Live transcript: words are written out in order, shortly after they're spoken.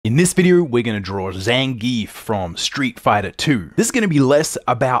In this video, we're going to draw Zangief from Street Fighter 2. This is going to be less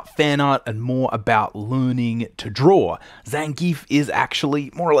about fan art and more about learning to draw. Zangief is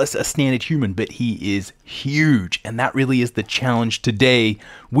actually more or less a standard human, but he is huge, and that really is the challenge today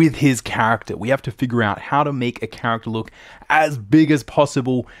with his character. We have to figure out how to make a character look as big as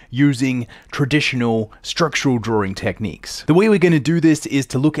possible using traditional structural drawing techniques. The way we're going to do this is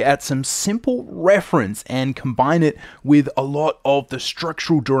to look at some simple reference and combine it with a lot of the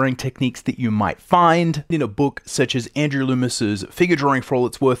structural drawing techniques that you might find in a book such as Andrew Loomis's Figure Drawing for All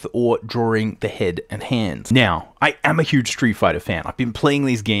It's Worth or Drawing the Head and Hands. Now, I am a huge Street Fighter fan. I've been playing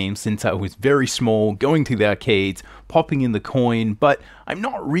these games since I was very small, going to the arcades, popping in the coin, but I'm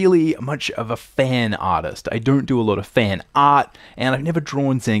not really much of a fan artist. I don't do a lot of fan art, and I've never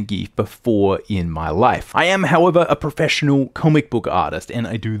drawn Zangief before in my life. I am, however, a professional comic book artist, and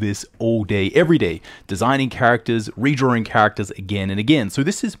I do this all day, every day, designing characters, redrawing characters again and again. So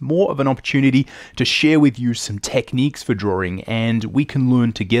this is more of an opportunity to share with you some techniques for drawing, and we can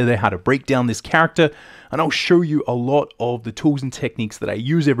learn together how to break down this character, and I'll show you a lot of the tools and techniques that I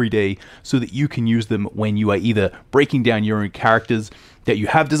use every day so that you can use them when you are either breaking down your own characters that you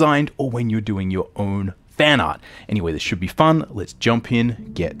have designed or when you're doing your own fan art. Anyway, this should be fun. Let's jump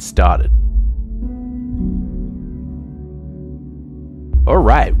in, get started.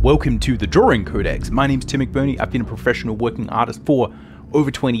 Alright, welcome to the Drawing Codex. My name's Tim McBurney. I've been a professional working artist for over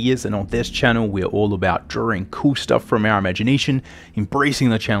 20 years, and on this channel we're all about drawing cool stuff from our imagination, embracing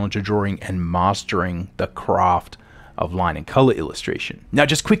the challenge of drawing, and mastering the craft of line and color illustration. Now,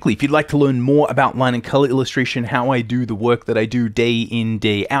 just quickly, if you'd like to learn more about line and color illustration, how I do the work that I do day in,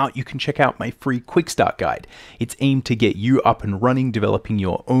 day out, you can check out my free quick start guide. It's aimed to get you up and running, developing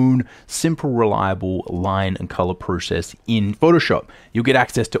your own simple, reliable line and color process in Photoshop. You'll get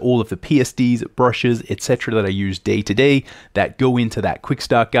access to all of the PSDs, brushes, etc. that I use day to day that go into that quick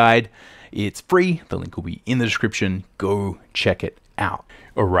start guide. It's free. The link will be in the description. Go check it out.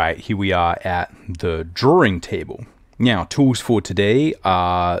 All right, here we are at the drawing table. Now, tools for today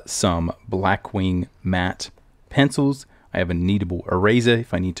are some Blackwing matte pencils. I have a kneadable eraser.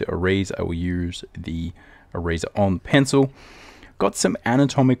 If I need to erase, I will use the eraser on the pencil. Got some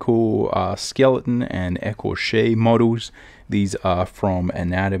anatomical skeleton and écorché models. These are from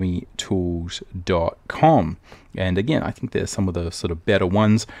anatomytools.com. And again, I think they're some of the sort of better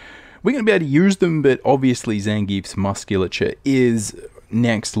ones. We're going to be able to use them, but obviously Zangief's musculature is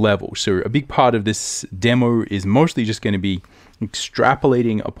next level. So a big part of this demo is mostly just going to be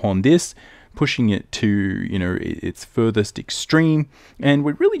extrapolating upon this, pushing it to, you know, its furthest extreme, and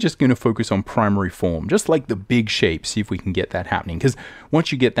we're really just going to focus on primary form, just like the big shape, see if we can get that happening, because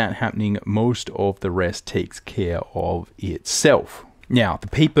once you get that happening, most of the rest takes care of itself. Now, the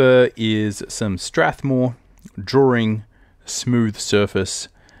paper is some Strathmore Drawing Smooth Surface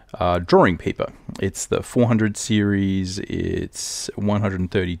drawing paper. It's the 400 series, it's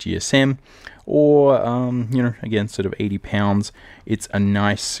 130 GSM, or, you know, again, sort of 80 pounds. It's a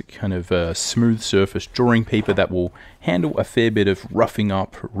nice kind of smooth surface drawing paper that will handle a fair bit of roughing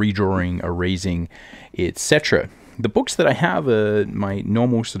up, redrawing, erasing, etc. The books that I have are my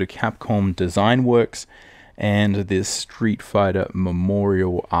normal sort of Capcom Design Works and this Street Fighter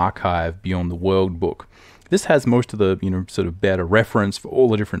Memorial Archive Beyond the World book. This has most of the, you know, sort of better reference for all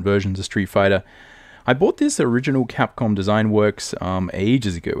the different versions of Street Fighter. I bought this original Capcom Design Works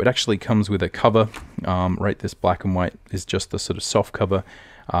ages ago. It actually comes with a cover, right? This black and white is just the sort of soft cover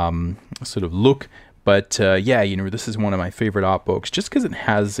sort of look. But yeah, you know, this is one of my favorite art books just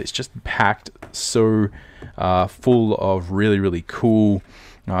because it's just packed so full of really, really cool.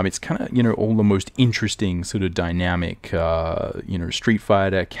 It's kind of, you know, all the most interesting sort of dynamic, you know, Street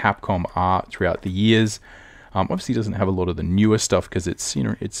Fighter, Capcom art throughout the years. Obviously doesn't have a lot of the newer stuff because it's, you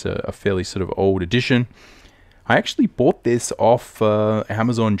know, it's a fairly sort of old edition. I actually bought this off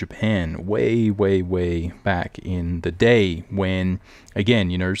Amazon Japan way back in the day when, again,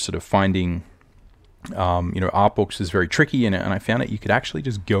 you know, sort of finding, you know, art books is very tricky, and I found out you could actually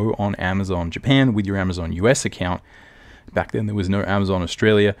just go on Amazon Japan with your Amazon US account. Back then there was no Amazon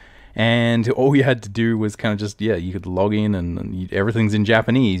Australia, and all you had to do was kind of just, yeah, you could log in and everything's in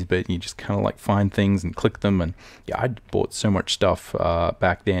Japanese, but you just kind of like find things and click them. And yeah, I bought so much stuff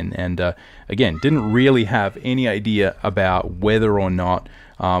back then, and again, didn't really have any idea about whether or not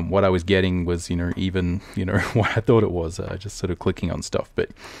what I was getting was, you know, even, you know, what I thought it was, just sort of clicking on stuff.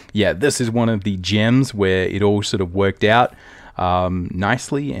 But yeah, this is one of the gems where it all sort of worked out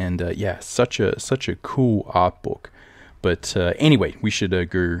nicely, and yeah, such a cool art book. But anyway, we should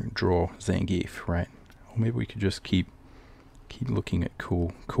go draw Zangief, right? Or maybe we could just keep looking at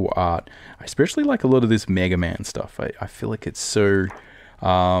cool art. I especially like a lot of this Mega Man stuff. I feel like it's so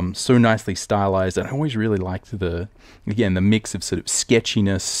So nicely stylized, and I always really liked the mix of sort of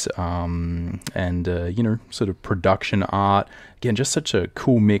sketchiness and sort of production art. Again, just such a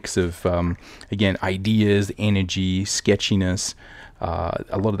cool mix of ideas, energy, sketchiness.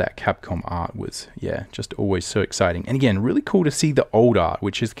 A lot of that Capcom art was just always so exciting, and again, really cool to see the old art,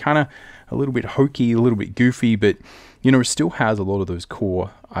 which is kind of a little bit hokey, a little bit goofy, but it still has a lot of those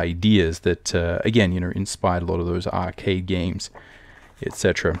core ideas that inspired a lot of those arcade games,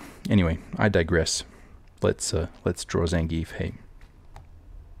 etc. Anyway, I digress. Let's draw Zangief. Hey,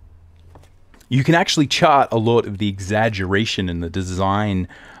 you can actually chart a lot of the exaggeration in the design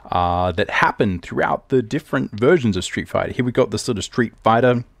that happened throughout the different versions of Street Fighter. Here we got the sort of Street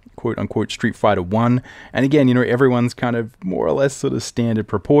Fighter, quote unquote Street Fighter 1, and again, everyone's kind of more or less sort of standard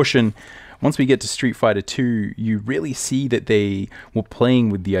proportion. Once we get to Street Fighter 2, you really see that they were playing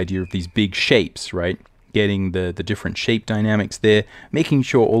with the idea of these big shapes, right? Getting the different shape dynamics there, making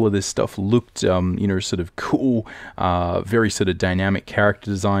sure all of this stuff looked, sort of cool, very sort of dynamic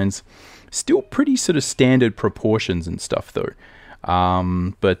character designs. Still pretty sort of standard proportions and stuff though.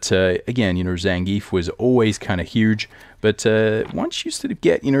 But again, Zangief was always kind of huge. But once you sort of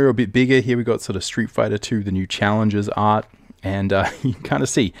get, a bit bigger, here we got sort of Street Fighter 2, the new Challengers art. And you kind of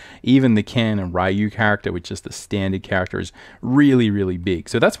see even the Ken and Ryu character, which is the standard character, is really, really big.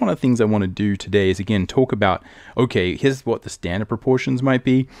 So that's one of the things I want to do today is, again, talk about, okay, here's what the standard proportions might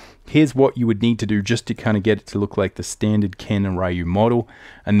be. Here's what you would need to do just to kind of get it to look like the standard Ken and Ryu model.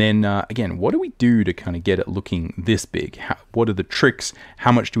 And then, again, what do we do to kind of get it looking this big? What are the tricks?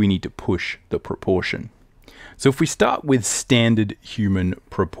 How much do we need to push the proportion? So if we start with standard human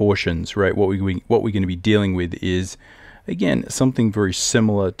proportions, right, what we're going to be dealing with is, again, something very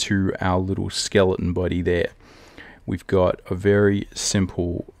similar to our little skeleton body there. We've got a very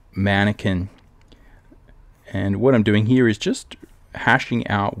simple mannequin. And what I'm doing here is just hashing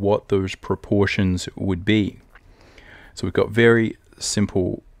out what those proportions would be. So we've got very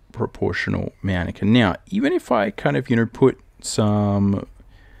simple proportional mannequin. Now, even if I kind of, put some,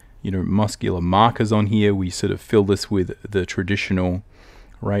 muscular markers on here, we sort of fill this with the traditional,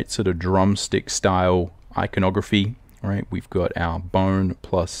 right, sort of drumstick style iconography. Right, we've got our bone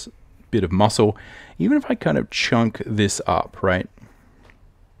plus a bit of muscle. Even if I kind of chunk this up, right,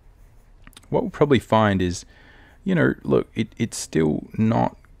 what we'll probably find is, look, it's still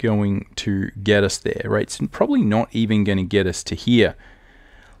not going to get us there, right? It's probably not even going to get us to here.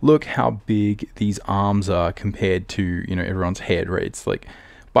 Look how big these arms are compared to, everyone's head, right? It's like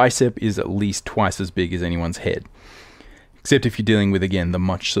bicep is at least twice as big as anyone's head. Except if you're dealing with, again, the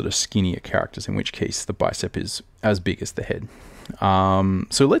much sort of skinnier characters, in which case the bicep is as big as the head.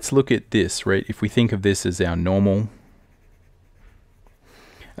 So let's look at this, right? If we think of this as our normal,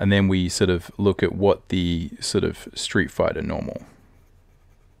 and then we sort of look at what the sort of Street Fighter normal,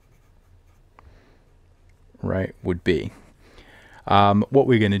 right, would be. What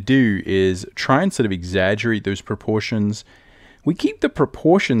we're going to do is try and sort of exaggerate those proportions. We keep the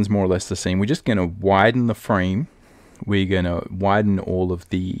proportions more or less the same. We're just going to widen the frame. We're going to widen all of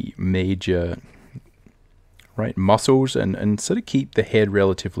the major, right, muscles and sort of keep the head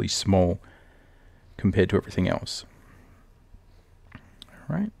relatively small compared to everything else.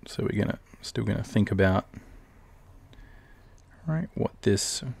 All right, so we're still going to think about, right, what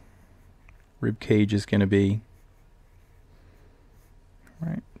this rib cage is going to be.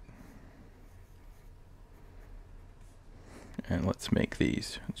 Right. And let's make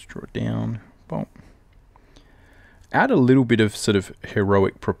these. Let's draw it down. Boom. Add a little bit of sort of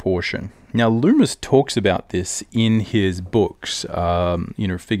heroic proportion. Now, Loomis talks about this in his books,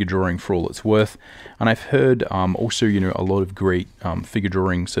 Figure Drawing for All It's Worth. And I've heard also, a lot of great figure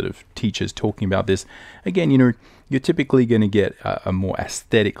drawing sort of teachers talking about this. Again, you're typically going to get a more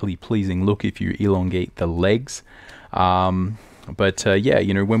aesthetically pleasing look if you elongate the legs. When we're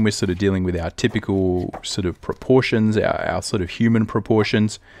sort of dealing with our typical sort of proportions, our sort of human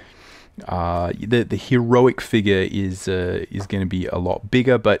proportions, the heroic figure is going to be a lot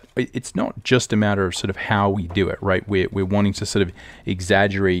bigger, but it's not just a matter of sort of how we do it, right? We're wanting to sort of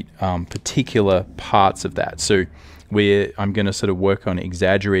exaggerate particular parts of that. So I'm going to sort of work on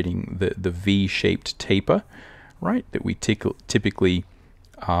exaggerating the V-shaped taper, right? That we typically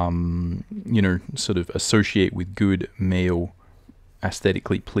sort of associate with good male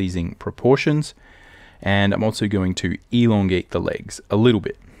aesthetically pleasing proportions. And I'm also going to elongate the legs a little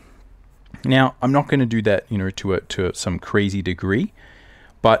bit. Now, I'm not going to do that, to some crazy degree,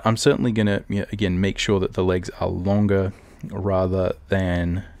 but I'm certainly going to, again, make sure that the legs are longer rather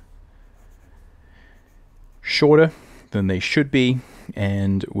than shorter than they should be,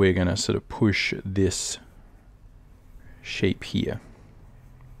 and we're going to sort of push this shape here.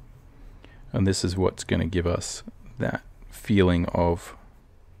 And this is what's going to give us that feeling of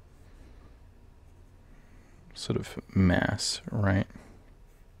sort of mass, right?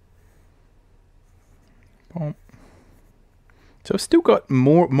 Boom. So I've still got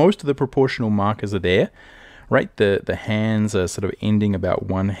most of the proportional markers are there, right? The hands are sort of ending about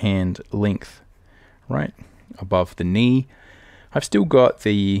 1 hand length, right? Above the knee. I've still got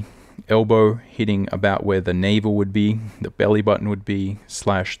the elbow hitting about where the navel would be, the belly button would be, /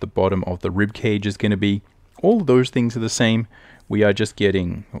 the bottom of the rib cage is going to be. All of those things are the same. We are just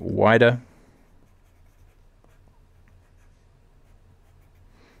getting wider.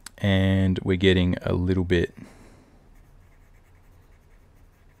 And we're getting a little bit,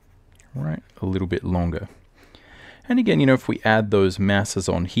 right, a little bit longer. And again, you know, if we add those masses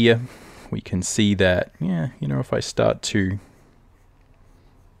on here, we can see that, yeah, you know, if I start to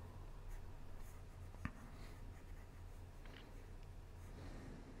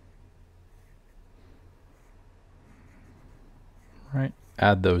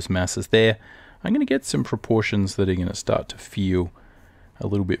add those masses there, I'm going to get some proportions that are going to start to feel a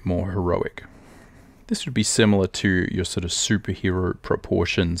little bit more heroic. This would be similar to your sort of superhero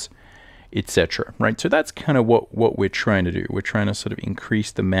proportions, etc. Right? So that's kind of what we're trying to do. We're trying to sort of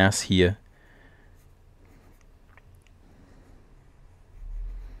increase the mass here.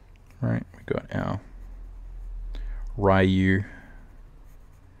 Right? We got our Ryu.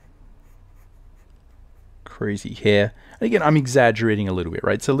 Crazy hair. And again, I'm exaggerating a little bit,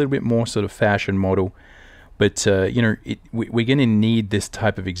 right? It's a little bit more sort of fashion model. But, you know, we're going to need this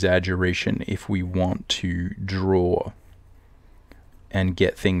type of exaggeration if we want to draw and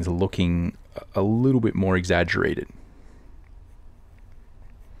get things looking a little bit more exaggerated.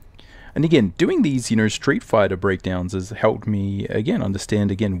 And again, doing these, you know, Street Fighter breakdowns has helped me, again,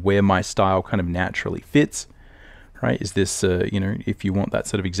 understand, again, where my style kind of naturally fits, right? Is this, you know, if you want that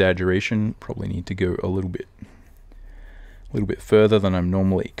sort of exaggeration, probably need to go a little bit further than I'm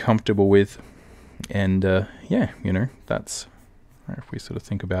normally comfortable with. And yeah, you know, that's right, if we sort of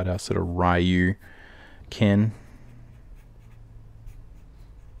think about our sort of Ryu Ken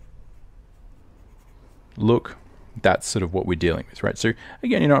look, that's sort of what we're dealing with, right? So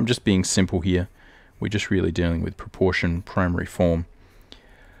again, you know, I'm just being simple here. We're just really dealing with proportion, primary form.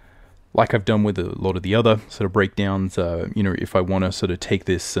 Like I've done with a lot of the other sort of breakdowns, you know, if I want to sort of take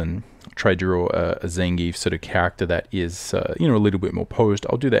this and try to draw a Zangief sort of character that is, you know, a little bit more posed,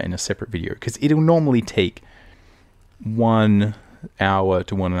 I'll do that in a separate video, because it'll normally take 1 hour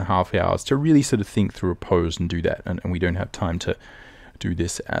to 1.5 hours to really sort of think through a pose and do that, and we don't have time to do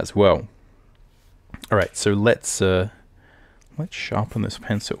this as well. All right, so let's sharpen this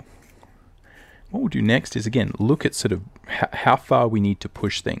pencil. What we'll do next is, again, look at sort of how far we need to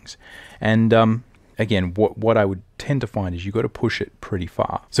push things. And again, what I would tend to find is you've got to push it pretty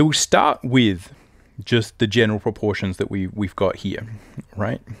far. So we'll start with just the general proportions that we've got here,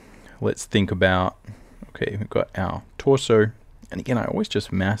 right? Let's think about, okay, we've got our torso. And again, I always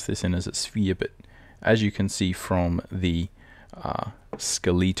just mass this in as a sphere, but as you can see from the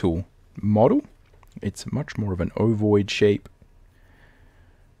skeletal model, it's much more of an ovoid shape.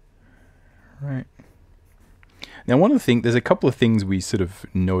 Right. Now, one of the things, there's a couple of things we sort of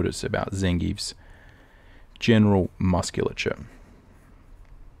notice about Zangief's general musculature.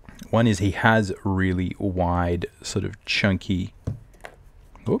 One is he has really wide, sort of chunky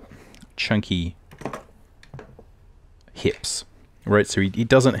hips, right? So he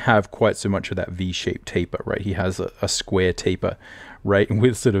doesn't have quite so much of that V-shaped taper, right? He has a square taper, right?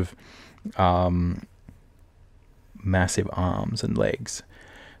 With sort of massive arms and legs.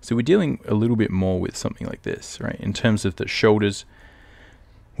 So we're dealing a little bit more with something like this, right? In terms of the shoulders,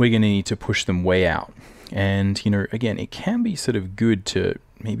 we're going to need to push them way out. And, you know, again, it can be sort of good to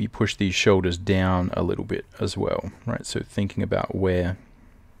maybe push these shoulders down a little bit as well, right? So thinking about where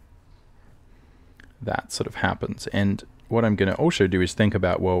that sort of happens. And what I'm going to also do is think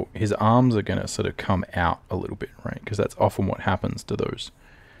about, well, his arms are going to sort of come out a little bit, right? Because that's often what happens to those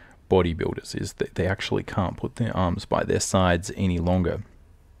bodybuilders, is that they actually can't put their arms by their sides any longer.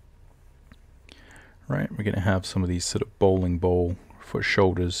 Right, we're going to have some of these sort of bowling ball for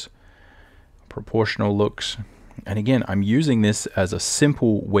shoulders, proportional looks. And again, I'm using this as a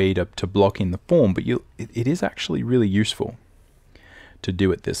simple way to block in the form, but it is actually really useful to do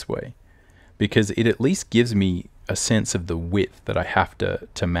it this way, because it at least gives me a sense of the width that I have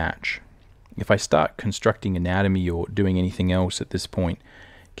to match. If I start constructing anatomy or doing anything else at this point,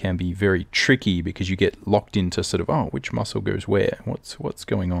 it can be very tricky, because you get locked into sort of, oh, which muscle goes where? What's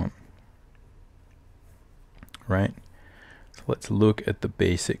going on? Right? So let's look at the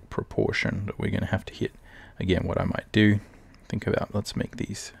basic proportion that we're going to have to hit. Again, what I might do, think about, let's make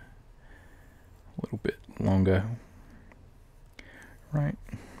these little bit longer. Right,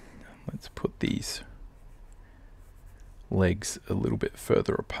 let's put these legs a little bit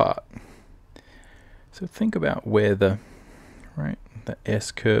further apart. So think about where the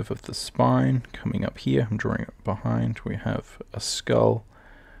S curve of the spine coming up here. I'm drawing it behind. We have a skull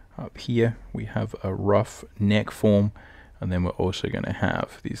up here. We have a rough neck form, and then we're also going to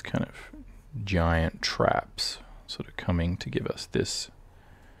have these kind of giant traps sort of coming to give us this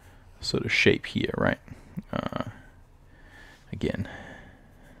sort of shape here, right? Again,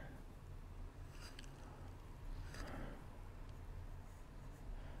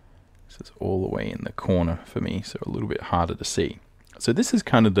 this is all the way in the corner for me, so a little bit harder to see. So this is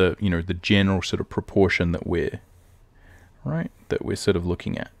kind of the, the general sort of proportion that we're sort of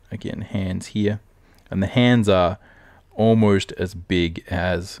looking at. Again, hands here, and the hands are almost as big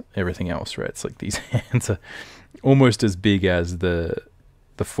as everything else, right? It's like these hands are almost as big as the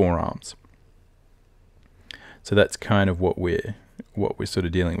forearms. So that's kind of what we're sort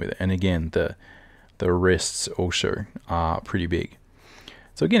of dealing with. And again, the wrists also are pretty big.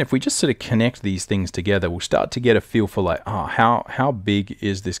 So again, if we just sort of connect these things together, we'll start to get a feel for like, how big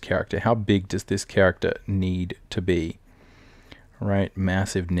is this character? How big does this character need to be? Right,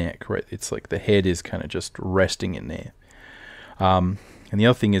 massive neck, right? It's like the head is kind of just resting in there. And the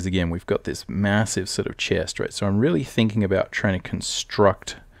other thing is, again, we've got this massive sort of chest, right? So I'm really thinking about trying to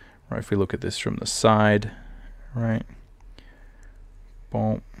construct, right? If we look at this from the side, right?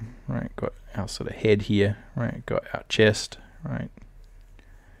 Boom, right? Got our sort of head here, right? Got our chest, right?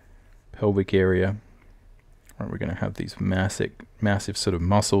 Pelvic area, right? We're going to have these massive sort of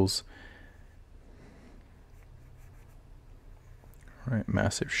muscles, right?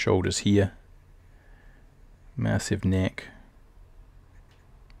 Massive shoulders here, massive neck.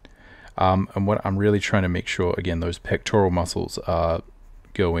 And what I'm really trying to make sure, again, those pectoral muscles are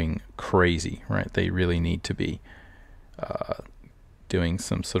going crazy, right? They really need to be doing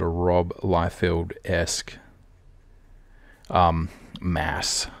some sort of Rob Liefeld-esque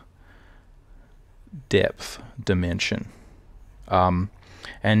mass, depth, dimension. And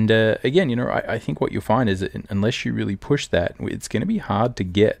again, I think what you'll find is that unless you really push that, it's going to be hard to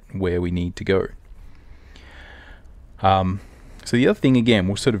get where we need to go. So the other thing, again,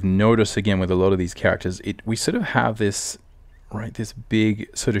 we'll sort of notice again with a lot of these characters, we sort of have this, right, this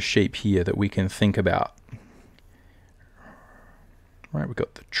big sort of shape here that we can think about. Right, we've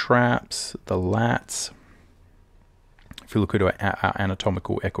got the traps, the lats. If you look at our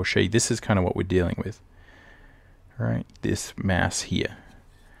anatomical écorché, this is kind of what we're dealing with. Right, this mass here.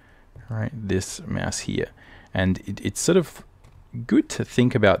 Right, this mass here. And it's sort of good to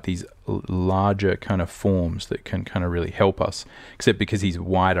think about these larger kind of forms that can kind of really help us, except because he's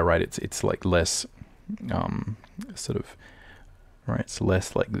wider, right? It's like less sort of, right? It's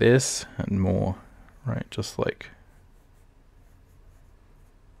less like this and more, right? Just like,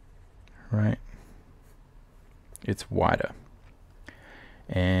 right? It's wider.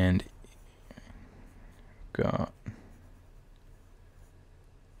 And got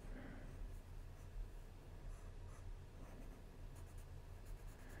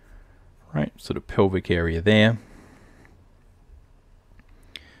right, sort of pelvic area there.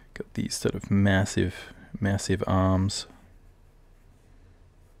 Got these sort of massive arms.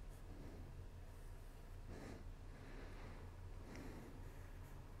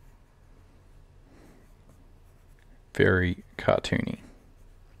 Very cartoony.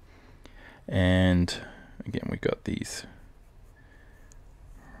 And again, we've got these.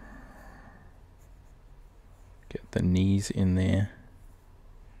 Get the knees in there.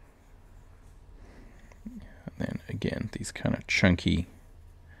 Then again, these kind of chunky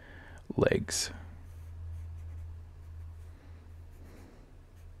legs.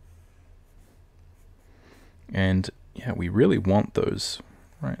 And yeah, we really want those,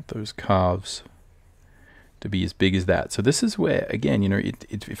 right? Those calves to be as big as that. So this is where, again,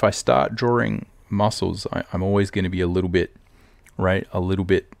 if I start drawing muscles, I'm always going to be a little bit, right? A little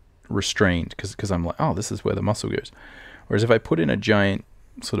bit restrained because I'm like, oh, this is where the muscle goes. Whereas if I put in a giant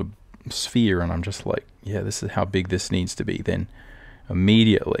sort of sphere and I'm just like, yeah, this is how big this needs to be, then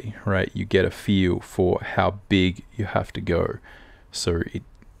immediately, right, you get a feel for how big you have to go. So it's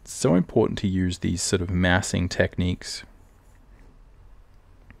so important to use these sort of massing techniques,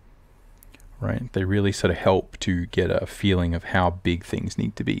 right? They really sort of help to get a feeling of how big things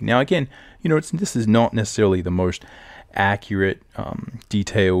need to be. Now again, this is not necessarily the most accurate,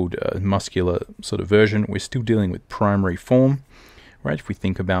 detailed, muscular sort of version. We're still dealing with primary form. Right, if we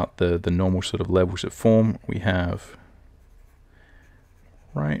think about the normal sort of levels of form, we have,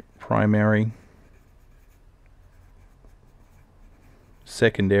 right, primary,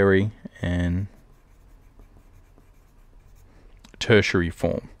 secondary, and tertiary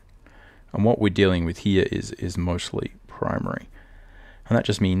form. And what we're dealing with here is mostly primary. And that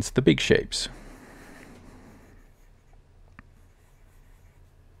just means the big shapes.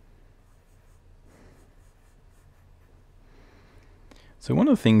 So one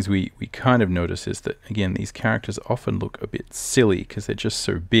of the things we kind of notice is that, again, these characters often look a bit silly because they're just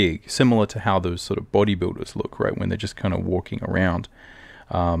so big, similar to how those sort of bodybuilders look, right, when they're just kind of walking around.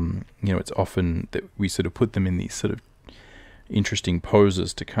 You know, it's often that we sort of put them in these sort of interesting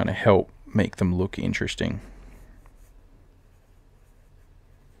poses to kind of help make them look interesting.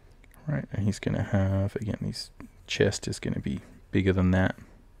 Right, and he's going to have, again, his chest is going to be bigger than that.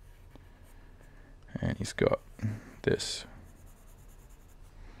 And he's got this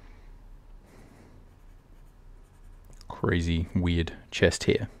crazy, weird chest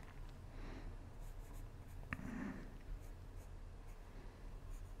hair.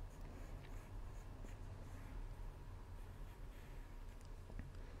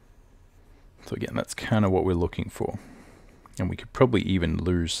 So again, that's kind of what we're looking for. And we could probably even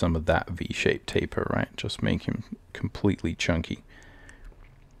lose some of that V-shaped taper, right? Just make him completely chunky.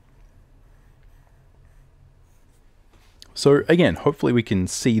 So again, hopefully we can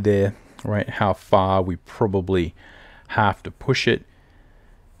see there, right, how far we probably have to push it.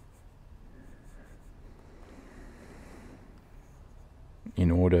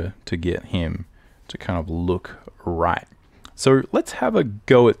 In order to get him to kind of look right. So let's have a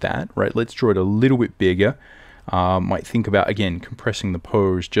go at that, right? Let's draw it a little bit bigger. Might think about, again, compressing the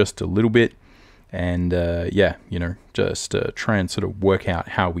pose just a little bit. And yeah, you know, just try and sort of work out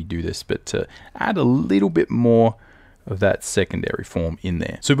how we do this, but add a little bit more of that secondary form in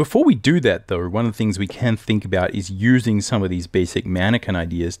there. So before we do that though, one of the things we can think about is using some of these basic mannequin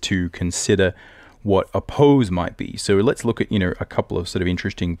ideas to consider what a pose might be. So let's look at, you know, a couple of sort of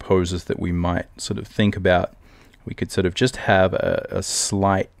interesting poses that we might sort of think about. We could sort of just have a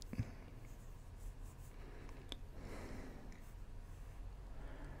slight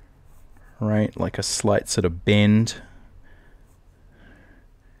right, like a slight sort of bend.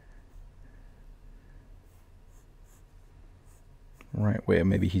 Right, where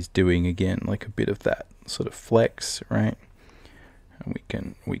maybe he's doing, again, like a bit of that sort of flex, right?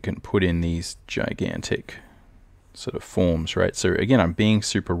 And we can put in these gigantic sort of forms, right? So again, I'm being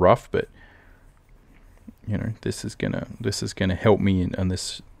super rough, but you know, this is gonna help me, and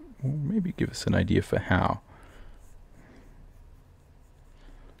this will maybe give us an idea for how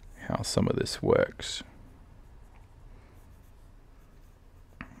some of this works.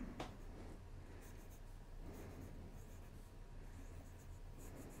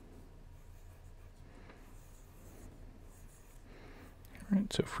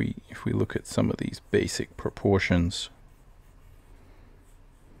 Right, so if we look at some of these basic proportions,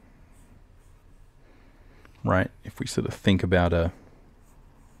 right, if we sort of think about a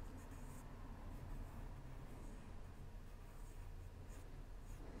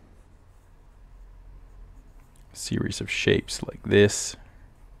series of shapes like this,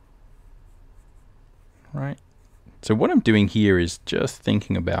 right? So what I'm doing here is just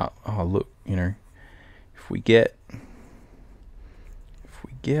thinking about, oh look, you know, if we get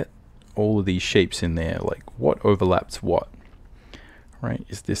all of these shapes in there, like what overlaps what, right?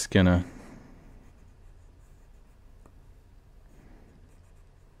 Is this gonna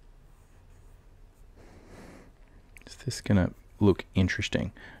look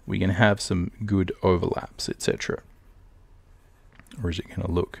interesting? We're gonna have some good overlaps, etc. Or is it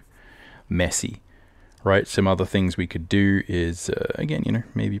gonna look messy, right? Some other things we could do is, again, you know,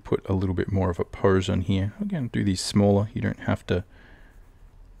 maybe put a little bit more of a pose on here. Again, do these smaller. You don't have to,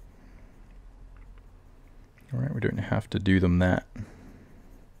 all right, we don't have to do them that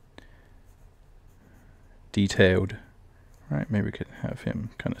detailed, right? Maybe we could have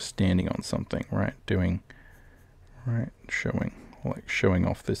him kind of standing on something, right? Doing, right, showing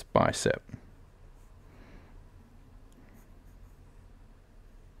off this bicep.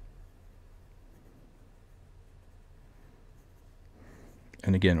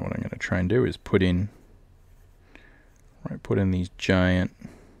 And again, what I'm going to try and do is put in these giant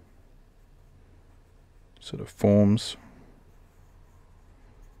sort of forms.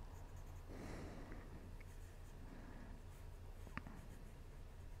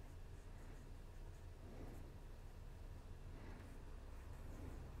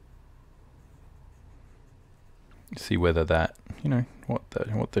 See whether that, you know,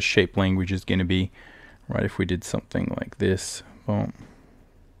 what the shape language is going to be, right? If we did something like this, boom.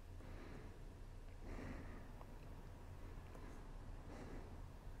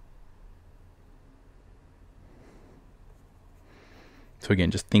 So So again,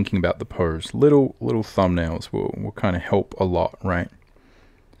 just thinking about the pose, little thumbnails will kind of help a lot, right?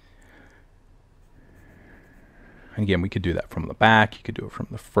 And again, we could do that from the back, you could do it from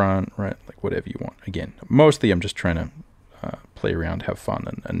the front, right? Like whatever you want. Again, mostly I'm just trying to play around, have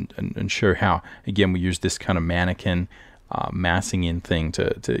fun, and show how, again, we use this kind of mannequin massing in thing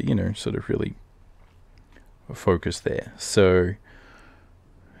to you know, sort of really focus there. So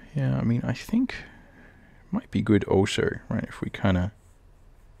yeah, I mean, I think it might be good also, right, if we kind of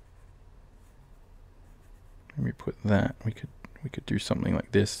maybe put that, we could do something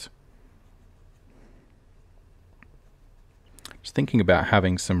like this. Just thinking about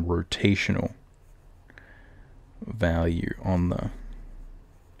having some rotational value on the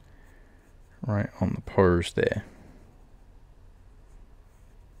pose there.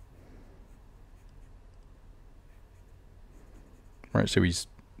 Right, so he's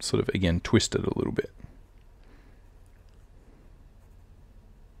sort of again twisted a little bit.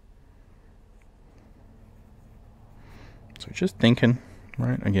 So just thinking,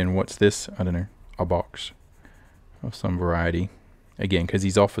 right, again, what's this? I don't know, a box of some variety, again, because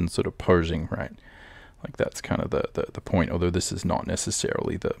he's often sort of posing, right? Like that's kind of the point, although this is not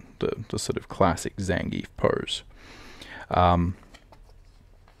necessarily the sort of classic Zangief pose. But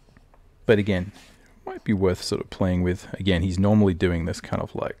again, might be worth sort of playing with. Again, he's normally doing this kind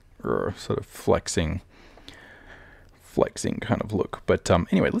of like sort of flexing kind of look. But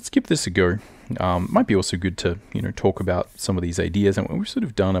anyway, let's give this a go. Might be also good to, you know, talk about some of these ideas, and we've sort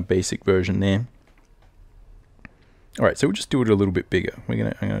of done a basic version there. All right, so we'll just do it a little bit bigger. I'm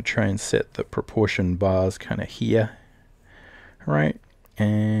gonna try and set the proportion bars kind of here, right,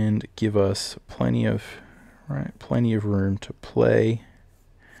 and give us plenty of room to play.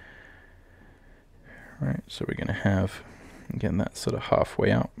 Right, so we're gonna have, again, that sort of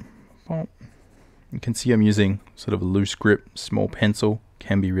halfway up. You can see I'm using sort of a loose grip, small pencil,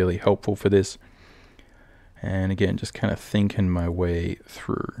 can be really helpful for this. And again, just kind of thinking my way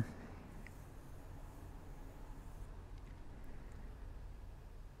through.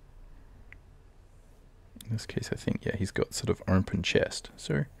 In this case, I think, yeah, he's got sort of open chest.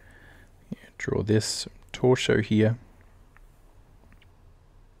 So yeah, draw this torso here.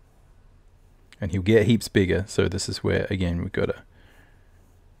 And he'll get heaps bigger. So this is where, again, we've got to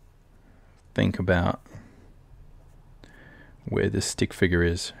think about where this stick figure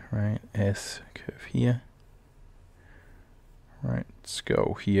is, right? S, curve here. Right,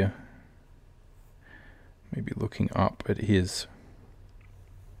 skull here. Maybe looking up at his,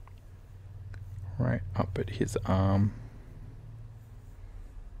 right, up at his arm.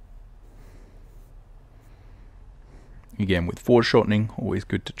 Again, with foreshortening, always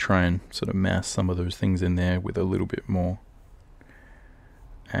good to try and sort of mass some of those things in there with a little bit more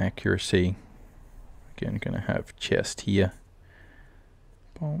accuracy. Again, going to have chest here.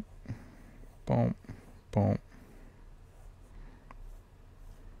 Boom, boom, boom.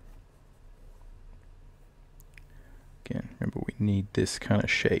 Again, remember we need this kind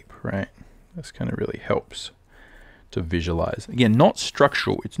of shape, right? This kind of really helps to visualize. Again, not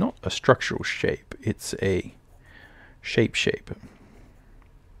structural. It's not a structural shape. It's a shape.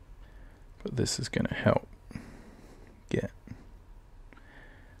 But this is going to help get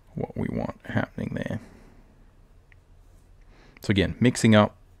what we want happening there. So again, mixing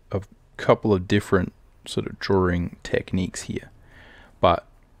up a couple of different sort of drawing techniques here. But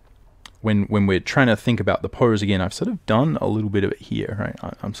when we're trying to think about the pose, again, I've sort of done a little bit of it here,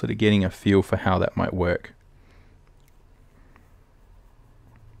 right? I'm sort of getting a feel for how that might work.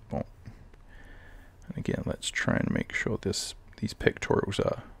 Boom. And again, let's try and make sure these pectorals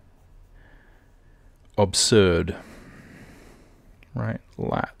are absurd, right?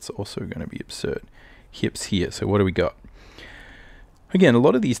 Lats also going to be absurd. Hips here. So what do we got? Again, a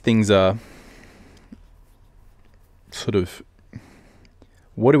lot of these things are sort of,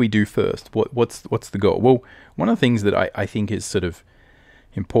 what do we do first? What's the goal? Well, one of the things that I think is sort of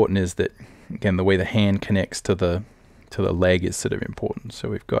important is that, again, the way the hand connects to the leg is sort of important. So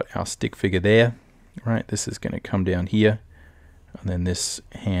we've got our stick figure there, right? This is going to come down here, and then this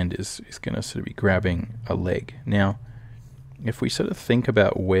hand is going to sort of be grabbing a leg. Now, if we sort of think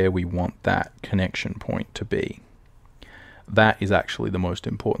about where we want that connection point to be, that is actually the most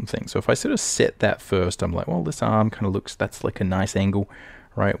important thing. So if I sort of set that first, I'm like, well, this arm kind of looks, that's like a nice angle,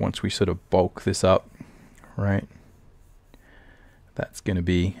 right? Once we sort of bulk this up, right? That's going to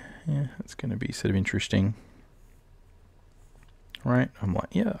be, yeah, that's going to be sort of interesting, right? I'm like,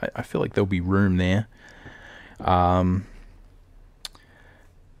 yeah, I feel like there'll be room there.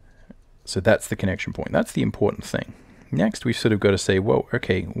 So that's the connection point. That's the important thing. Next, we've sort of got to say, well,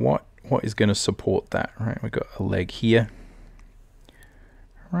 okay, what is going to support that, right? We've got a leg here.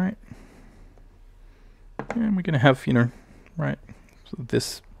 right? And we're going to have, you know, right, so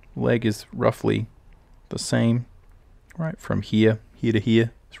this leg is roughly the same, right, from here to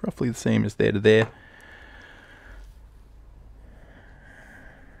here. It's roughly the same as there to there.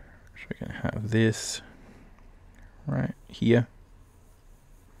 So we're going to have this right here.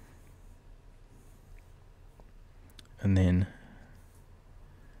 And then,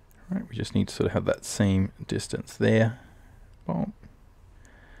 right, we just need to sort of have that same distance there. Boom.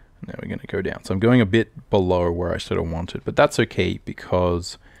 And then we're going to go down. So I'm going a bit below where I sort of wanted, but that's okay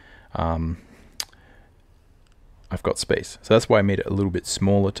because I've got space. So that's why I made it a little bit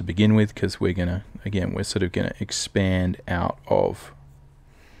smaller to begin with, because we're going to, again, we're sort of going to expand out of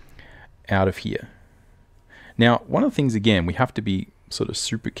here. Now, one of the things, again, we have to be sort of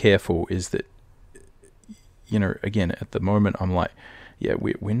super careful is that, you know, again, at the moment, I'm like, yeah,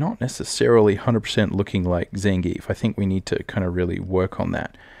 we're not necessarily 100% looking like Zangief. I think we need to kind of really work on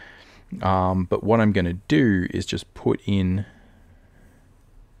that. But what I'm going to do is just put in,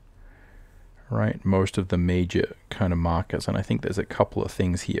 right, most of the major kind of markers. And I think there's a couple of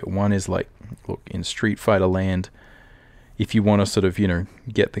things here. One is like, look, in Street Fighter land, if you want to sort of, you know,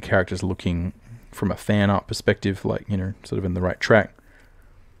 get the characters looking from a fan art perspective, like, you know, sort of in the right track,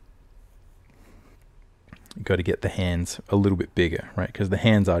 you've got to get the hands a little bit bigger, right? Because the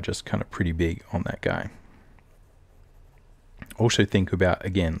hands are just kind of pretty big on that guy. Also think about,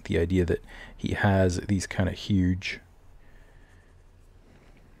 again, the idea that he has these kind of huge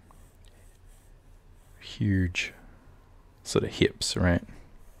sort of hips, right?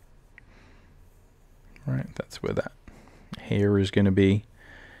 Right, that's where that hair is going to be.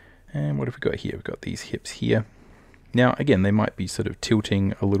 And what have we got here? We've got these hips here. Now, again, they might be sort of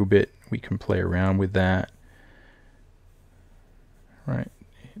tilting a little bit. We can play around with that. Right,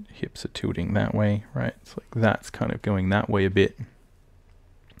 hips are tilting that way, right? It's like that's kind of going that way a bit.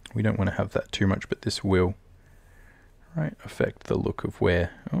 We don't want to have that too much, but this will, right, affect the look of where,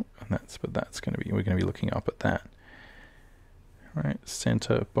 oh, and that's going to be, we're going to be looking up at that. Right,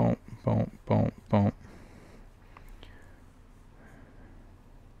 center, boom, boom, boom, boom.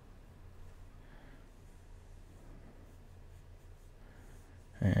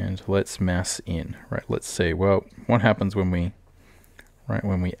 And let's mass in, right? Let's say, well, what happens when we, right,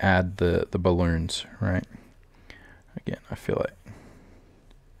 when we add the balloons, right? Again, I feel like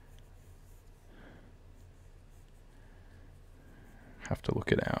have to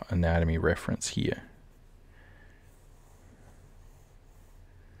look at our anatomy reference here.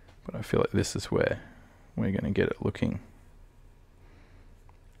 But I feel like this is where we're going to get it looking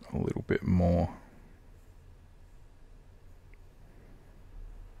a little bit more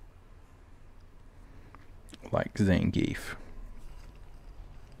like Zangief.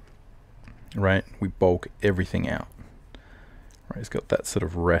 Right? We bulk everything out. Right, he's got that sort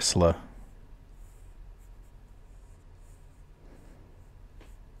of wrestler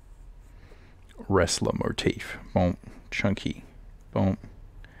motif. Boom, chunky. Boom,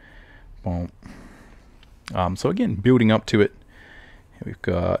 boom. So again, building up to it. Here we've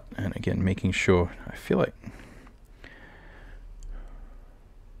got, and again, making sure, I feel like,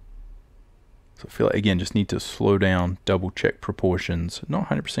 again, just need to slow down, double check proportions. Not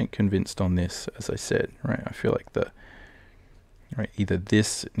 100% convinced on this, as I said, right? I feel like right, either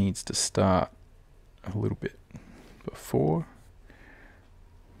this needs to start a little bit before.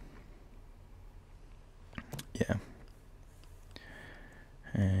 Yeah.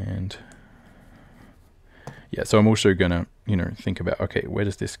 And yeah, so I'm also gonna, you know, think about, okay, where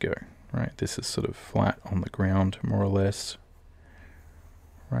does this go? Right? This is sort of flat on the ground, more or less.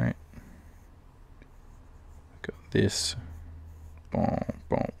 Right? Got this. Boom,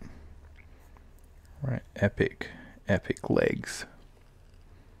 boom. Right, epic legs.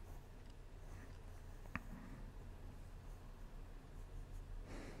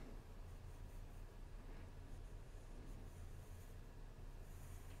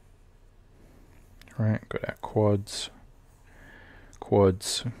 Right, got our quads.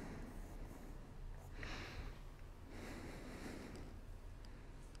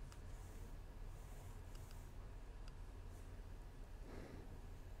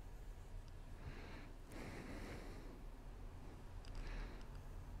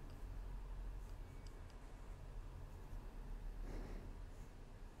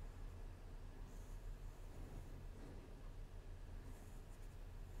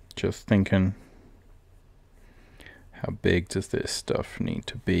 Just thinking, how big does this stuff need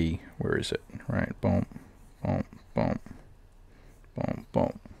to be? Where is it? Right, boom, boom, boom, boom,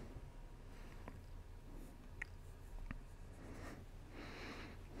 boom.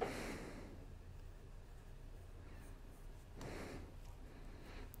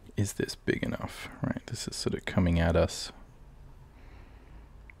 is this big enough? Right, this is sort of coming at us.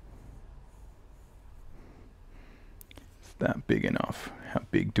 Is that big enough? How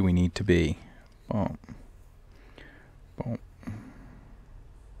big do we need to be? Boom. Boom.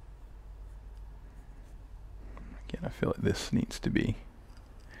 Again, I feel like this needs to be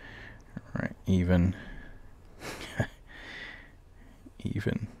right, even.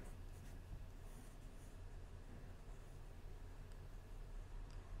 Even.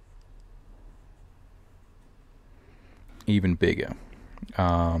 Even bigger.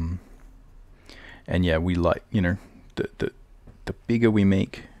 And yeah, we like, you know, the bigger we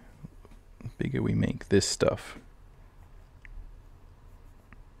make this stuff,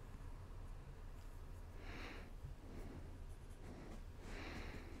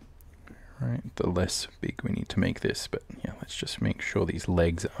 right, the less big we need to make this. But yeah, let's just make sure these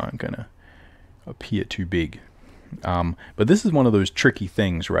legs aren't gonna appear too big. But this is one of those tricky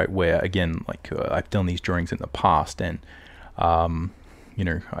things, right, where again, like I've done these drawings in the past, and you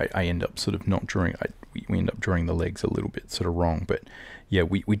know, I end up sort of not drawing, we end up drawing the legs a little bit sort of wrong. But yeah,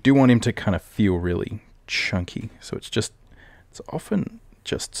 we do want him to kind of feel really chunky, so it's often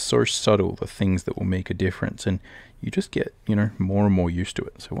just so subtle, the things that will make a difference, and you just get, you know, more and more used to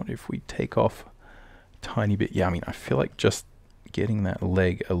it. So what if we take off a tiny bit? Yeah, I mean, I feel like just getting that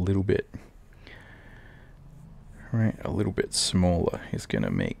leg a little bit, right, a little bit smaller is going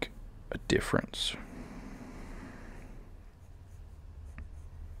to make a difference.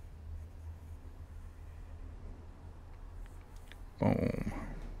 Boom.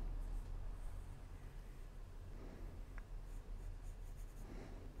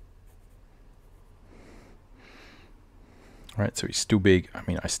 Right, so he's still big. I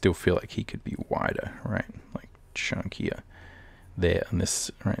mean, I still feel like he could be wider, right? Like chunkier there. And this,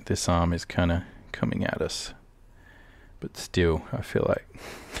 right, this arm is kind of coming at us. But still, I feel like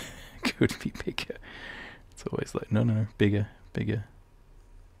it could be bigger. It's always like, no, no, bigger, bigger.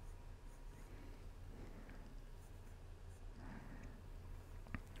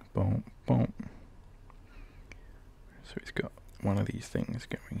 Boom, boom. So he's got one of these things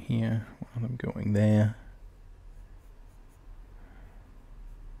going here, one of them going there.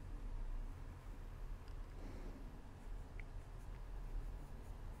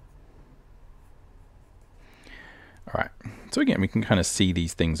 All right, so again, we can kind of see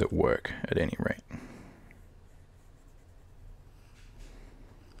these things at work at any rate.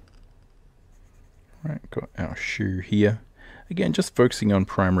 All right, got our shoe here. Again, just focusing on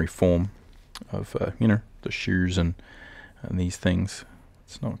primary form of, you know, the shoes and these things.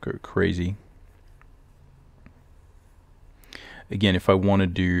 Let's not go crazy. Again, if I want to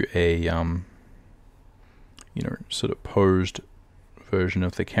do a, you know, sort of posed version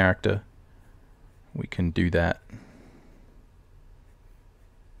of the character, we can do that.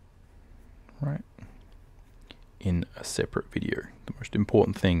 Right, in a separate video. The most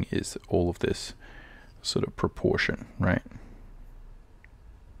important thing is all of this sort of proportion, right?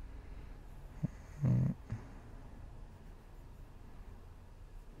 And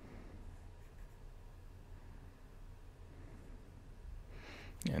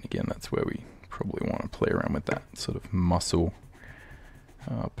again, that's where we probably want to play around with that sort of muscle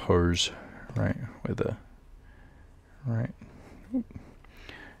pose, right? Where the, right,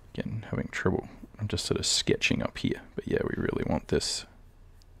 again, having trouble. I'm just sort of sketching up here, but yeah, we really want this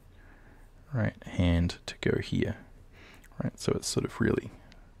right hand to go here, right? So it's sort of really,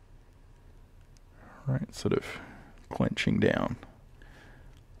 right, sort of clenching down.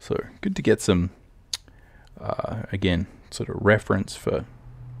 So good to get some, again, sort of reference for,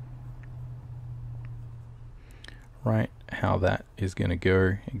 right, how that is going to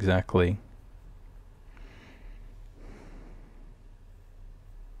go exactly.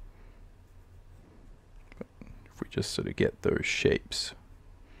 But if we just sort of get those shapes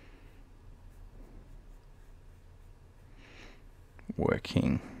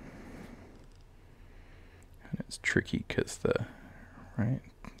working, and it's tricky because the, right,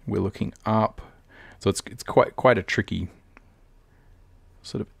 we're looking up, so it's quite a tricky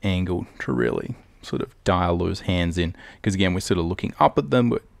sort of angle to really sort of dial those hands in, because again, we're sort of looking up at them,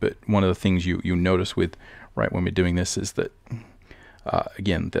 but one of the things you'll notice with, right, when we're doing this is that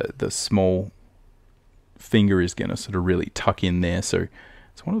again, the small finger is going to sort of really tuck in there. So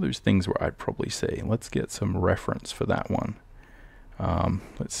it's one of those things where I'd probably say, let's get some reference for that one.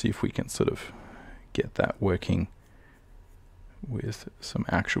 Let's see if we can sort of get that working with some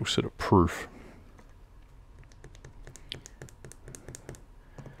actual sort of proof.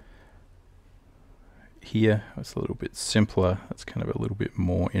 Here, it's a little bit simpler. That's kind of a little bit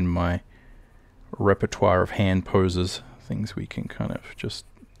more in my repertoire of hand poses, things we can kind of just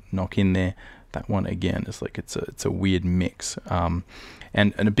knock in there. That one again is like it's a weird mix, and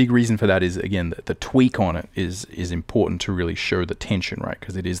a big reason for that is again the tweak on it is important to really show the tension, right?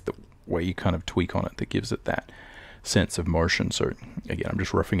 Because it is the way you kind of tweak on it that gives it that sense of motion. So again, I'm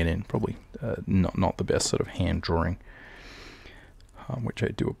just roughing it in, probably not the best sort of hand drawing, which I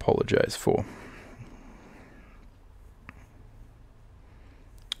do apologize for.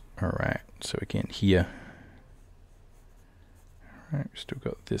 All right, so again here, all right, still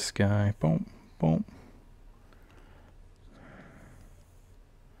got this guy, boom, boom.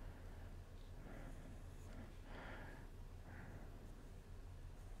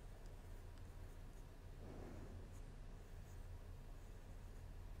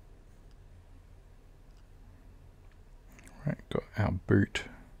 Right, got our boot.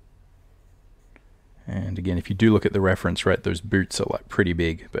 And again, if you do look at the reference, right, those boots are like pretty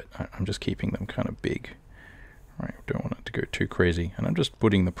big, but I'm just keeping them kind of big. Right, don't want it to go too crazy. And I'm just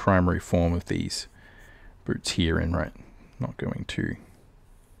putting the primary form of these boots here in, right? Not going too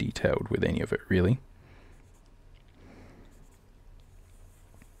detailed with any of it, really.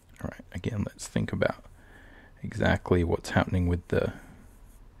 All right, again, let's think about exactly what's happening with the,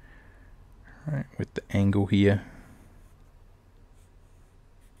 right, with the angle here.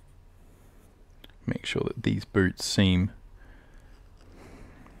 Make sure that these boots seem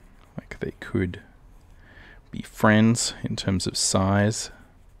like they could be friends in terms of size.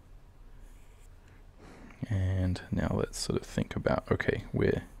 And now let's sort of think about, okay,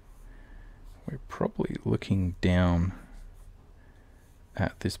 we're probably looking down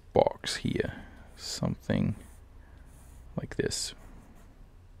at this box here, something like this.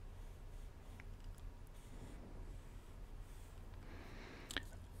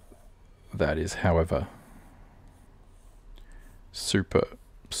 That is, however, super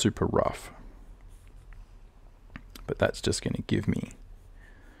rough. But that's just going to give me,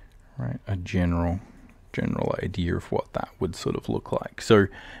 right, a general idea of what that would sort of look like. So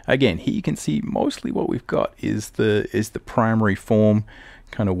again, here you can see mostly what we've got is the primary form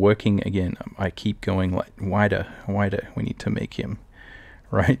kind of working. Again, I keep going like wider. We need to make him,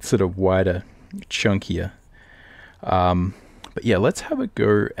 right, sort of wider, chunkier. But yeah, let's have a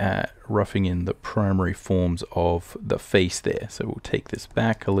go at roughing in the primary forms of the face there. So we'll take this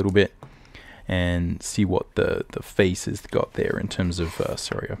back a little bit and see what the face has got there in terms of,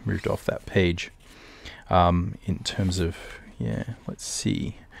 sorry, I've moved off that page. In terms of, yeah, let's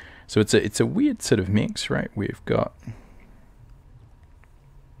see. So it's a weird sort of mix, right? We've got,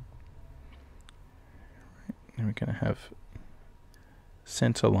 and we're going to have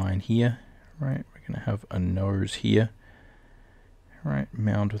center line here, right? We're going to have a nose here. Right,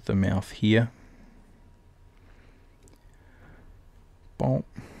 mound with the mouth here. Boom.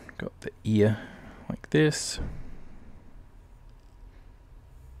 Got the ear like this.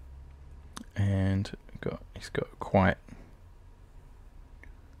 And he's got quite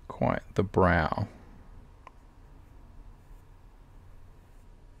the brow.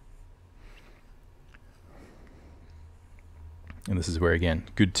 And this is where, again,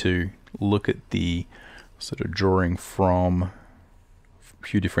 good to look at the sort of drawing from a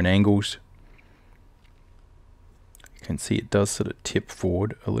few different angles. You can see it does sort of tip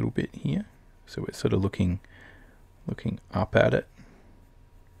forward a little bit here. So we're sort of looking up at it.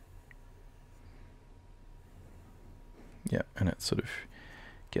 Yeah, and it sort of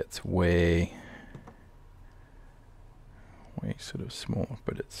gets way sort of small,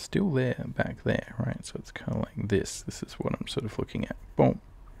 but it's still there back there, right? So it's kind of like this. This is what I'm sort of looking at. Boom.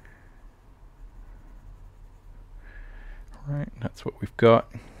 Right, that's what we've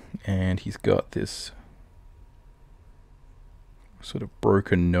got. And he's got this sort of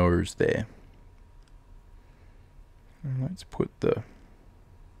broken nose there. And let's put the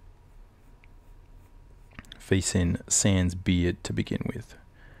face in sans beard to begin with.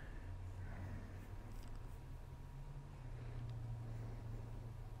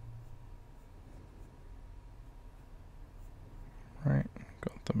 Right,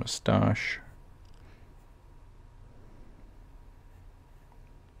 got the mustache.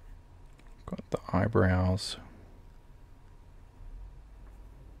 Got the eyebrows.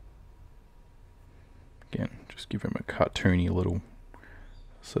 Again, just give him a cartoony little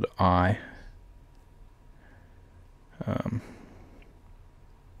sort of eye.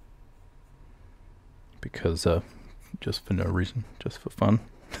 Because just for no reason, just for fun.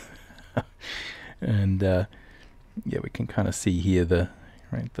 And yeah, we can kind of see here the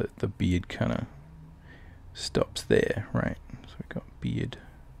beard kind of stops there, right? So we've got beard,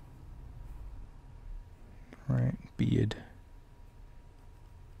 right? Beard.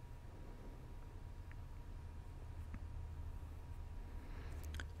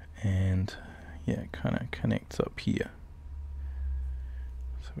 and yeah, it kind of connects up here.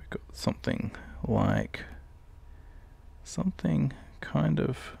 So we've got something kind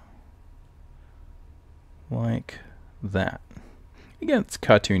of like that. Again, it's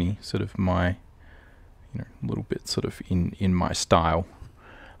cartoony, sort of my, a little bit sort of in my style.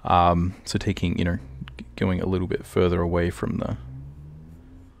 So taking, going a little bit further away from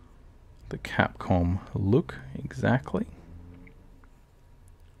the Capcom look exactly.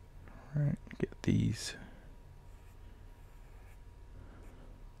 Right, get these.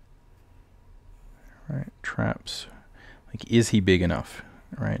 Right, traps. Like, is he big enough?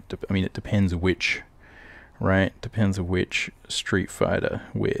 Right, I mean, it depends which. Right, depends on which Street Fighter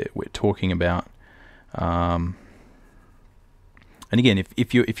we're talking about. And again,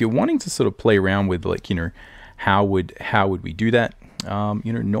 if you're wanting to sort of play around with, like, how would we do that?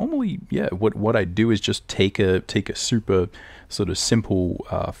 Normally, yeah, what I do is just take a super sort of simple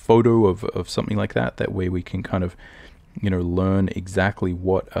photo of something like that. That way we can kind of, learn exactly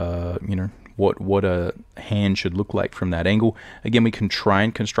what what a hand should look like from that angle. Again, we can try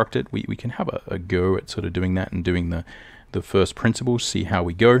and construct it. We can have a go at sort of doing that and doing the first principles, see how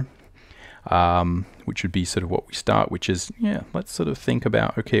we go. Which would be sort of what we start, which is, yeah, let's sort of think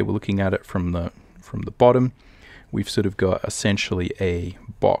about, okay, we're looking at it from the bottom. We've sort of got essentially a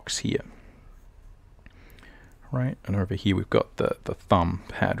box here, right? And over here we've got the thumb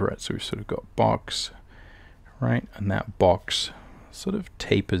pad, right? So we've sort of got box, right? And that box sort of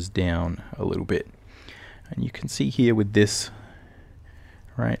tapers down a little bit. And you can see here with this,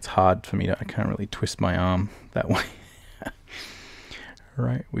 right, it's hard for me I can't really twist my arm that way.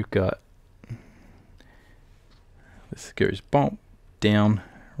 Right, we've got, this goes bump down,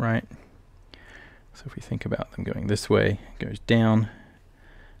 right? So if we think about them going this way, it goes down,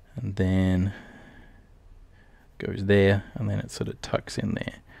 and then goes there, and then it sort of tucks in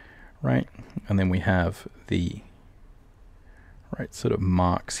there, right? And then we have the right sort of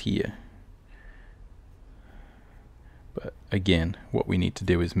marks here. But again, what we need to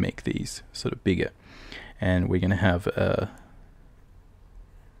do is make these sort of bigger, and we're going to have a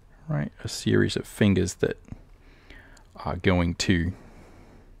series of fingers that are going to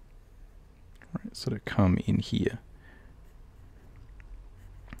sort of come in here.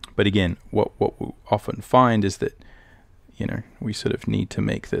 But again, what we'll often find is that, we sort of need to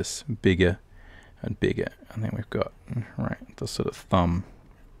make this bigger and bigger. And then we've got, the sort of thumb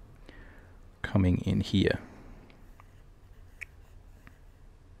coming in here.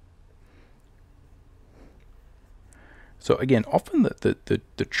 So again, often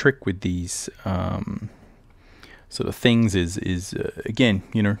the trick with these sort of things is again,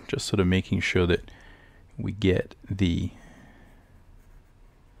 just sort of making sure that we get the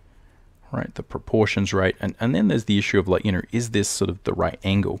proportions right, and then there's the issue of, like, is this sort of the right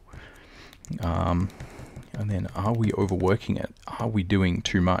angle, and then are we overworking it? Are we doing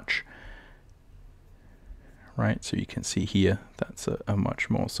too much? Right, so you can see here that's a much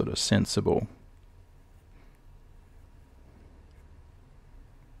more sort of sensible.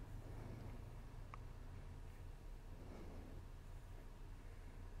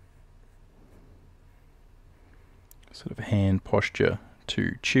 Sort of hand posture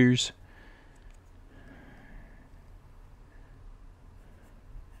to choose.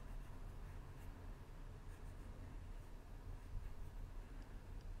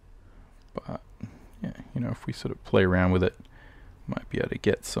 But yeah, if we sort of play around with it, might be able to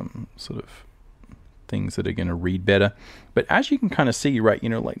get some sort of things that are going to read better. But as you can kind of see, right,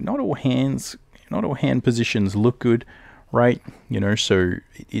 like not all hand positions look good. Right, so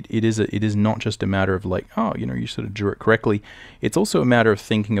it is not just a matter of, like, oh, you sort of drew it correctly. It's also a matter of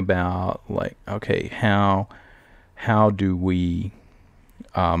thinking about, like, okay, how do we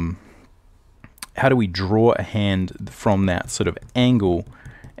draw a hand from that sort of angle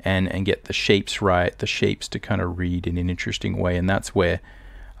and get the shapes right, the shapes to kind of read in an interesting way. And that's where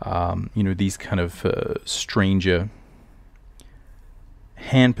these kind of stranger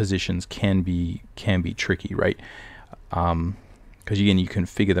hand positions can be tricky, right? Because again, you can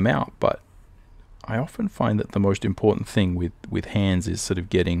figure them out, but I often find that the most important thing with hands is sort of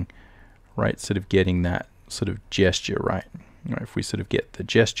getting that sort of gesture right. If we sort of get the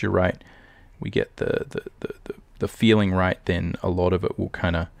gesture right, we get the feeling right, then a lot of it will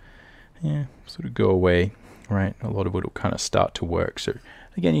kind of sort of go away, right? A lot of it will kind of start to work. So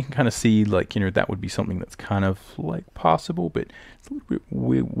again, you can kind of see, like, that would be something that's kind of like possible, but it's a little bit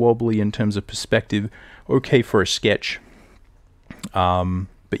wobbly in terms of perspective. Okay for a sketch.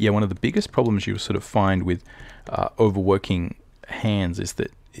 But yeah, one of the biggest problems you'll sort of find with overworking hands is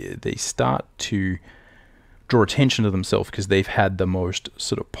that they start to draw attention to themselves because they've had the most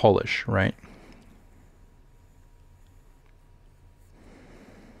sort of polish, right?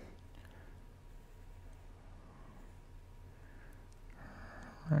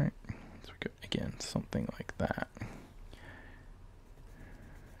 Right, so we go again, something like that.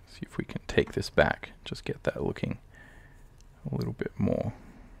 See if we can take this back, just get that looking a little bit more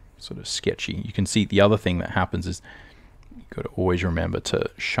sort of sketchy. You can see the other thing that happens is you've got to always remember to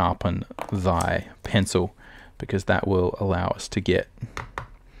sharpen thy pencil, because that will allow us to get,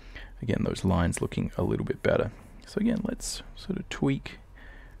 again, those lines looking a little bit better. So again, let's sort of tweak,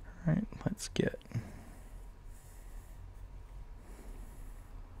 right? Let's get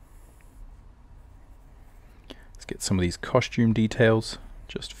some of these costume details,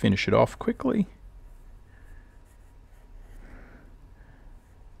 just finish it off quickly.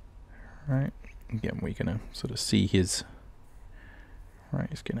 Right, again, we're gonna sort of see his, right,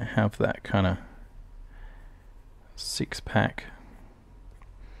 he's gonna have that kind of six-pack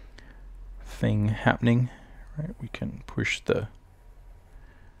thing happening, right? We can push the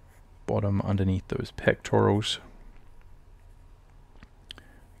bottom underneath those pectorals.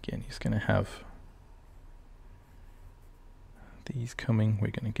 Again, he's gonna have these coming.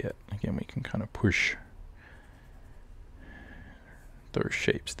 We're going to get, again, we can kind of push those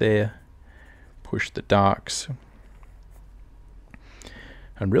shapes there, push the darks,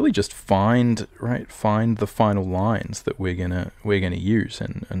 and really just find the final lines that we're gonna use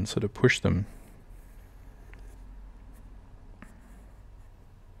and sort of push them.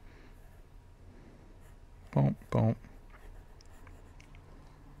 Boom, boom.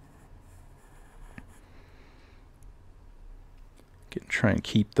 Try and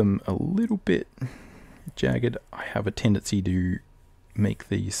keep them a little bit jagged. I have a tendency to make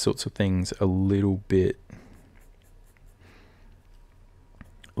these sorts of things a little bit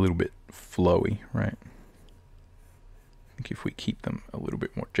flowy, right? I think if we keep them a little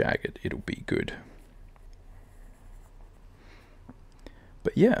bit more jagged, it'll be good.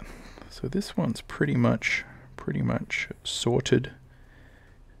 But yeah, so this one's pretty much sorted.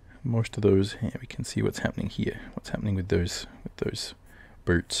 Most of those, yeah, we can see what's happening here. What's happening with those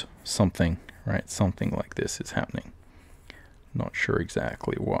boots? Something, right? Something like this is happening. Not sure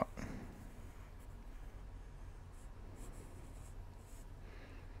exactly what.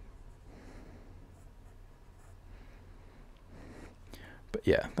 But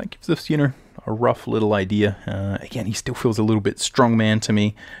yeah, that gives us, a rough little idea. Again, he still feels a little bit strongman to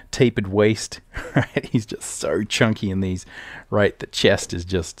me. Tapered waist, right? He's just so chunky in these, right? The chest is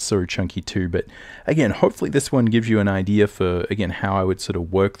just so chunky too. But again, hopefully this one gives you an idea for, again, how I would sort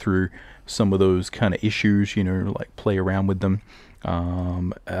of work through some of those kind of issues, like play around with them.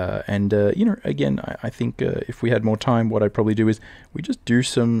 Again, I think if we had more time, what I'd probably do is we just do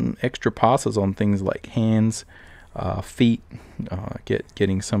some extra passes on things like hands, feet,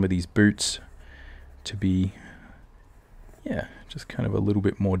 getting some of these boots to be, yeah, just kind of a little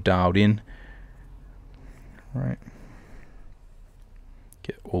bit more dialed in, right?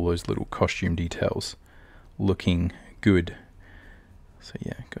 Get all those little costume details looking good. So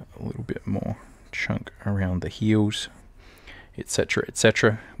yeah, got a little bit more chunk around the heels, etc.,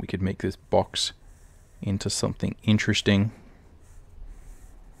 etc. We could make this box into something interesting.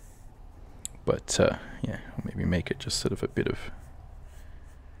 But yeah, maybe make it just sort of a bit of,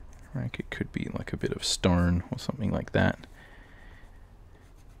 right, it could be like a bit of stone or something like that.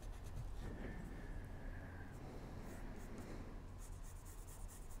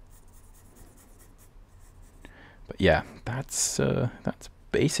 But yeah, that's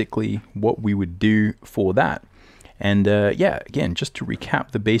basically what we would do for that. And yeah, again, just to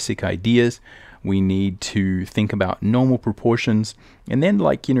recap the basic ideas, we need to think about normal proportions, and then,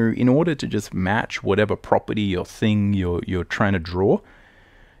 like, in order to just match whatever property or thing you're trying to draw,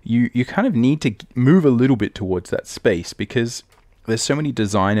 you kind of need to move a little bit towards that space, because there's so many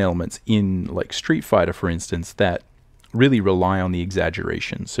design elements in, like, Street Fighter, for instance, that really rely on the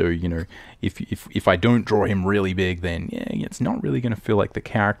exaggeration. So, if I don't draw him really big, then yeah, it's not really going to feel like the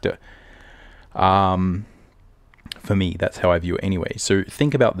character. For me, that's how I view it anyway. So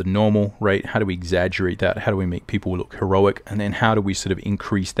think about the normal, right? How do we exaggerate that? How do we make people look heroic? And then how do we sort of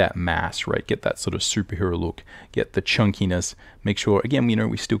increase that mass, right? Get that sort of superhero look, get the chunkiness, make sure, again,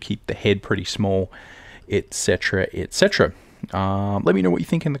 we still keep the head pretty small, etc., etc. Let me know what you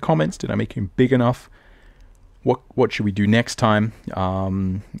think in the comments. Did I make him big enough? What should we do next time?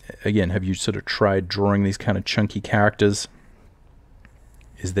 Again, have you sort of tried drawing these kind of chunky characters?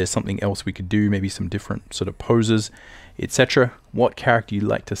 Is there something else we could do? Maybe some different sort of poses, etc. What character you'd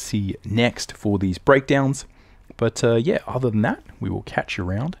like to see next for these breakdowns? But yeah, other than that, we will catch you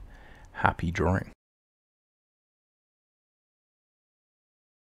around. Happy drawing.